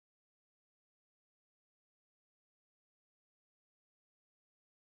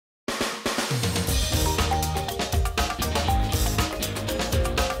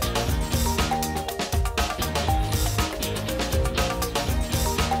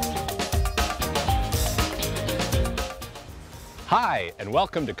Hi, and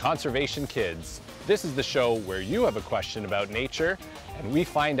welcome to Conservation Kids. This is the show where you have a question about nature and we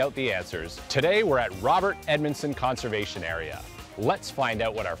find out the answers. Today we're at Robert Edmonson Conservation Area. Let's find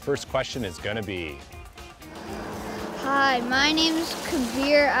out what our first question is going to be. Hi, my name is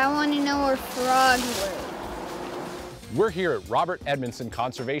Kabir. I want to know where frogs live. We're here at Robert Edmonson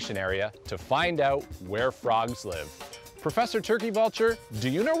Conservation Area to find out where frogs live. Professor Turkey Vulture, do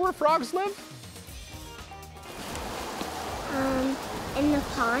you know where frogs live? In the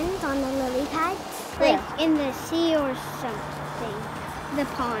pond, on the lily pads. Like in the sea or something. The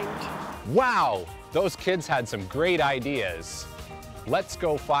pond. Wow, those kids had some great ideas. Let's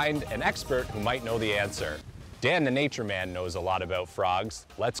go find an expert who might know the answer. Dan the Nature Man knows a lot about frogs.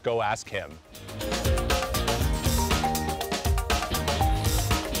 Let's go ask him.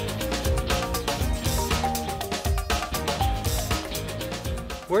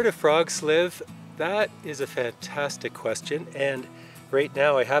 Where do frogs live? That is a fantastic question, and right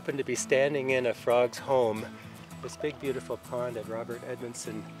now I happen to be standing in a frog's home. This big beautiful pond at Robert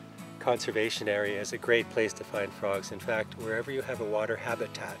Edmonson Conservation Area is a great place to find frogs. In fact, wherever you have a water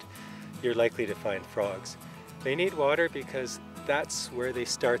habitat, you're likely to find frogs. They need water because that's where they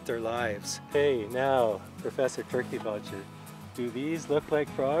start their lives. Hey, now, Professor Turkey Vulture, do these look like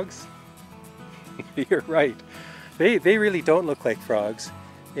frogs? You're right. They really don't look like frogs.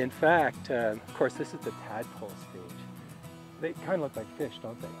 In fact, of course, this is the tadpole stage. They kind of look like fish,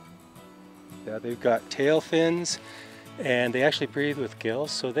 don't they? Yeah, they've got tail fins, and they actually breathe with gills,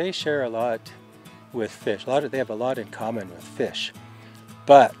 so they share a lot with fish. They have a lot in common with fish.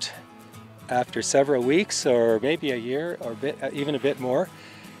 But after several weeks, or maybe a year, or even a bit more,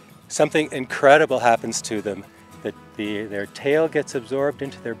 something incredible happens to them. Their tail gets absorbed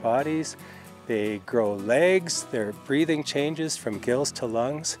into their bodies. They grow legs, their breathing changes from gills to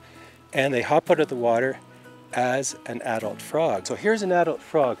lungs, and they hop out of the water as an adult frog. So here's an adult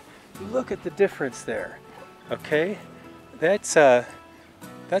frog. Look at the difference there, okay? That's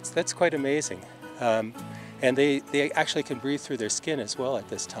quite amazing. And they actually can breathe through their skin as well at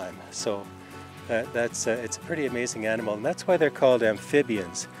this time. So it's a pretty amazing animal, and that's why they're called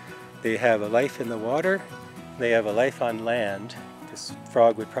amphibians. They have a life in the water, they have a life on land. This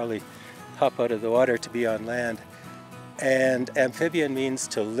frog would probably hop out of the water to be on land. And amphibian means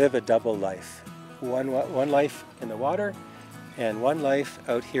to live a double life. One life in the water and one life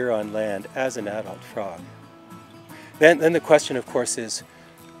out here on land as an adult frog. Then the question, of course, is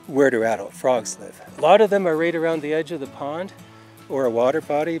where do adult frogs live? A lot of them are right around the edge of the pond or a water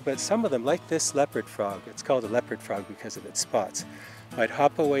body, but some of them, like this leopard frog, it's called a leopard frog because of its spots, might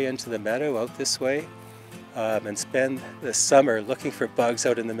hop away into the meadow out this way and spend the summer looking for bugs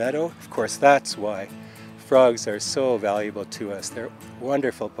out in the meadow. Of course, that's why frogs are so valuable to us. They're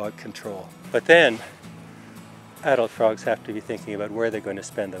wonderful bug control. But then, adult frogs have to be thinking about where they're going to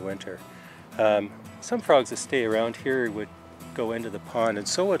spend the winter. Some frogs that stay around here would go into the pond, and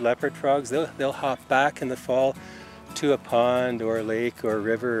so would leopard frogs. They'll hop back in the fall to a pond or a lake or a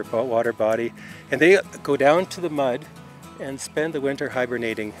river or water body, and they go down to the mud and spend the winter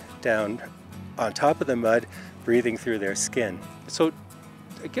hibernating down on top of the mud, breathing through their skin. So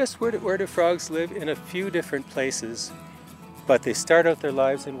I guess where do frogs live? In a few different places, but they start out their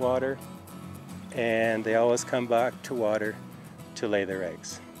lives in water and they always come back to water to lay their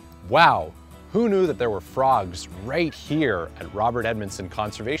eggs. Wow, who knew that there were frogs right here at Robert Edmonson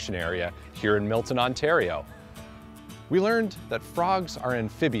Conservation Area here in Milton, Ontario? We learned that frogs are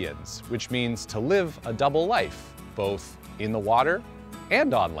amphibians, which means to live a double life, both in the water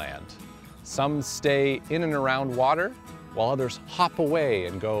and on land. Some stay in and around water, while others hop away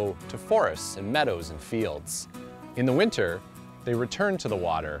and go to forests and meadows and fields. In the winter, they return to the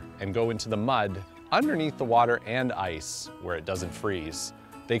water and go into the mud underneath the water and ice where it doesn't freeze.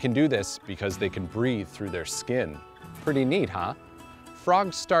 They can do this because they can breathe through their skin. Pretty neat, huh?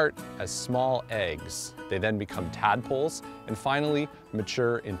 Frogs start as small eggs. They then become tadpoles and finally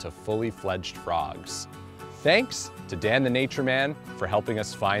mature into fully fledged frogs. Thanks to Dan the Nature Man for helping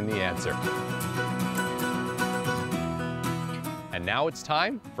us find the answer. And now it's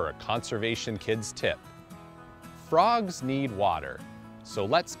time for a Conservation Kids tip. Frogs need water, so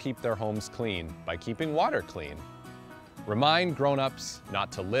let's keep their homes clean by keeping water clean. Remind grown-ups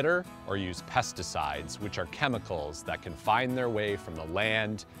not to litter or use pesticides, which are chemicals that can find their way from the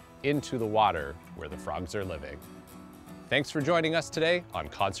land into the water where the frogs are living. Thanks for joining us today on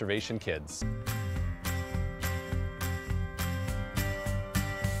Conservation Kids.